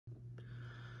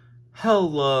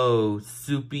Hello,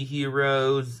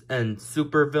 superheroes and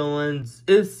supervillains.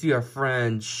 It's your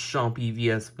friend Sean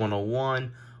PVS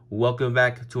 101. Welcome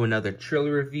back to another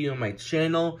trailer review on my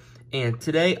channel. And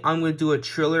today I'm going to do a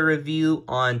trailer review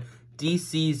on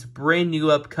DC's brand new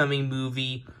upcoming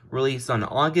movie released on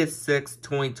August 6,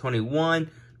 2021,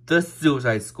 The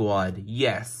Suicide Squad.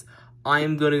 Yes, I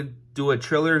am going to do a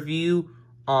trailer review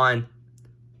on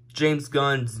James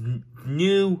Gunn's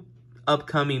new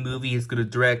upcoming movie is going to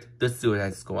direct The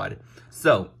Suicide Squad.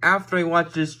 So, after I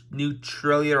watched this new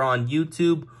trailer on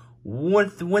YouTube, one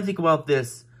thing about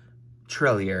this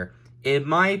trailer, in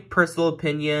my personal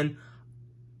opinion,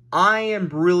 I am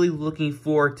really looking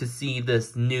forward to see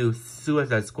this new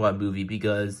Suicide Squad movie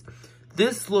because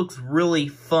this looks really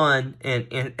fun and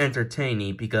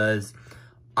entertaining because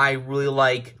I really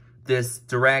like this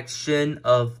direction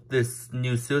of this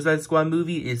new Suicide Squad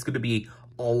movie. It's going to be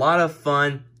a lot of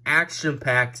fun,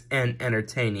 action-packed, and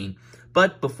entertaining.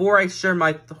 But before I share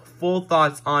my full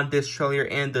thoughts on this trailer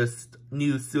and this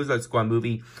new Suicide Squad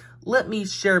movie, let me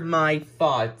share my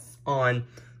thoughts on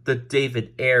the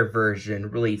David Ayer version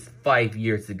released 5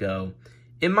 years ago.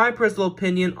 In my personal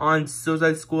opinion on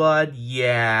Suicide Squad,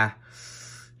 yeah,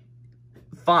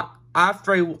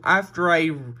 after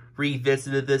I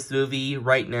revisited this movie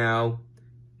right now,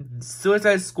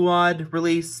 Suicide Squad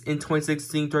released in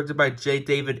 2016, directed by J.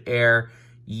 David Ayer.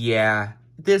 Yeah,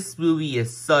 this movie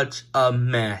is such a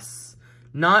mess.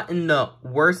 Not in the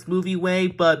worst movie way,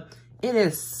 but it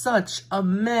is such a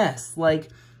mess. Like,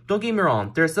 don't get me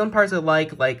wrong, there's some parts I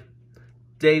like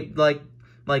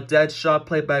Deadshot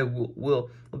played by Will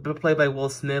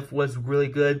Smith was really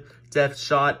good.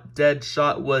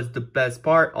 Deadshot was the best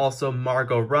part. Also,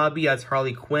 Margot Robbie as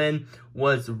Harley Quinn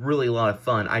was really a lot of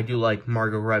fun. I do like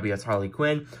Margot Robbie as Harley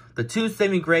Quinn. The two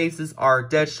saving graces are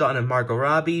Deadshot and Margot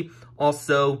Robbie.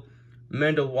 Also,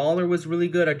 Amanda Waller was really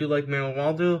good. I do like Amanda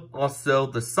Waller. Also,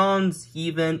 the songs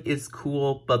even is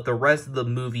cool, but the rest of the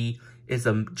movie is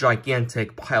a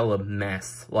gigantic pile of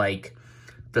mess. Like,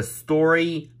 the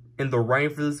story and the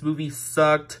writing for this movie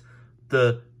sucked.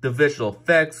 The visual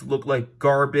effects look like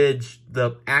garbage.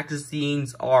 The action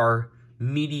scenes are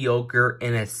mediocre,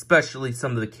 and especially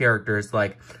some of the characters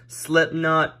like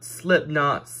Slipknot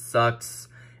sucks,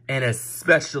 and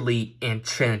especially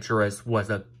Enchantress was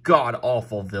a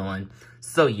god-awful villain.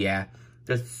 So yeah,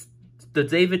 the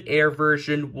David Ayer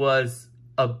version was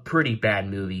a pretty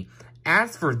bad movie.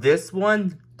 As for this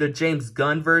one, the James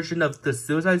Gunn version of The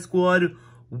Suicide Squad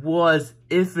was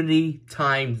infinity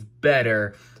times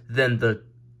better than the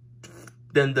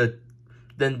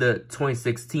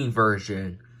 2016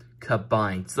 version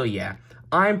combined. So yeah,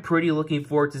 I'm pretty looking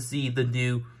forward to see the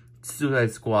new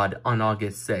Suicide Squad on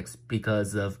August 6th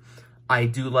because of I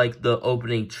do like the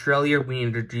opening trailer. We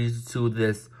introduced to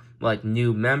this like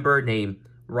new member named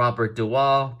Robert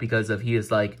Duvall because of he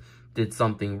is like did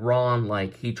something wrong,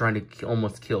 like he trying to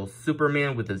almost kill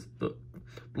Superman with his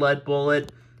blood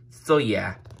bullet. So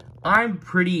yeah, I'm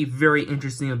very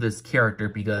interested in this character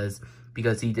because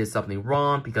he did something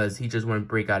wrong, because he just want to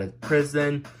break out of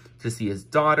prison to see his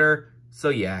daughter. So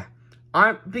yeah,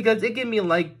 because it gave me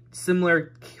like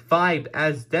similar vibe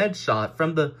as Deadshot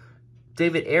from the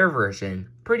David Ayer version.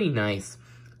 Pretty nice.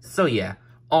 So yeah,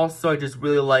 also I just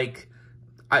really like,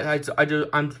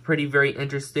 I'm very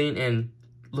interested in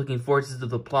looking forward to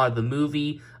the plot of the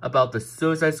movie about the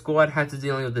Suicide Squad has to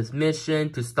dealing with this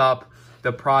mission to stop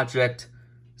the Project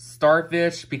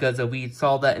Starfish, because we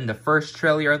saw that in the first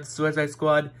trailer of the Suicide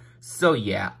Squad. So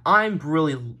yeah, I'm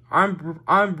really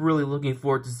looking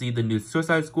forward to see the new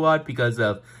Suicide Squad because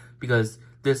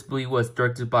this movie was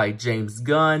directed by James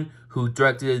Gunn, who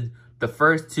directed the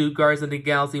first two Guardians of the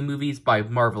Galaxy movies by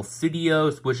Marvel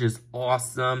Studios, which is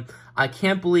awesome. I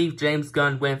can't believe James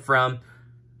Gunn went from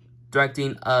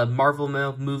directing a Marvel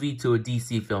movie to a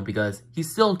DC film, because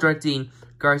he's still directing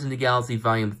Guardians of the Galaxy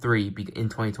Volume 3 in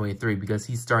 2023 because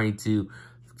he's starting to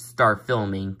start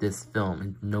filming this film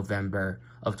in November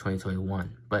of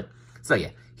 2021. But, so yeah,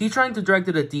 he's trying to direct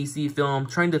a DC film,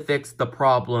 trying to fix the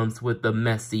problems with the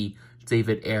messy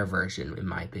David Ayer version, in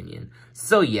my opinion.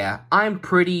 So yeah, I'm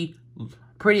pretty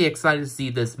excited to see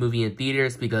this movie in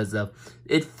theaters because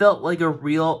it felt like a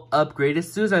real upgraded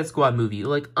Suicide Squad movie.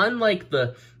 Like, unlike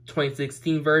the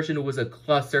 2016 version, it was a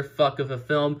clusterfuck of a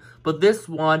film, but this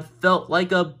one felt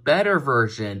like a better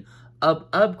version,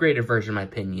 upgraded version, in my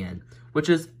opinion, which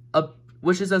is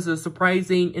as a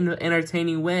surprising and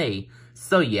entertaining way.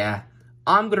 So yeah,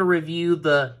 I'm gonna review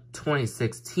the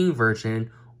 2016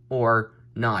 version or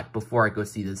not before I go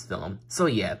see this film. So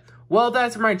yeah, well,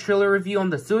 that's my trailer review on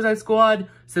the Suicide Squad.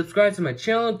 Subscribe to my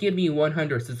channel, give me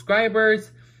 100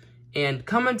 subscribers, And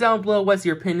comment down below what's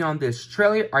your opinion on this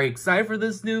trailer. Are you excited for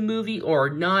this new movie or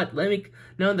not? Let me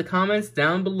know in the comments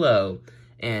down below.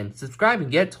 And subscribe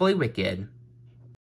and get totally wicked.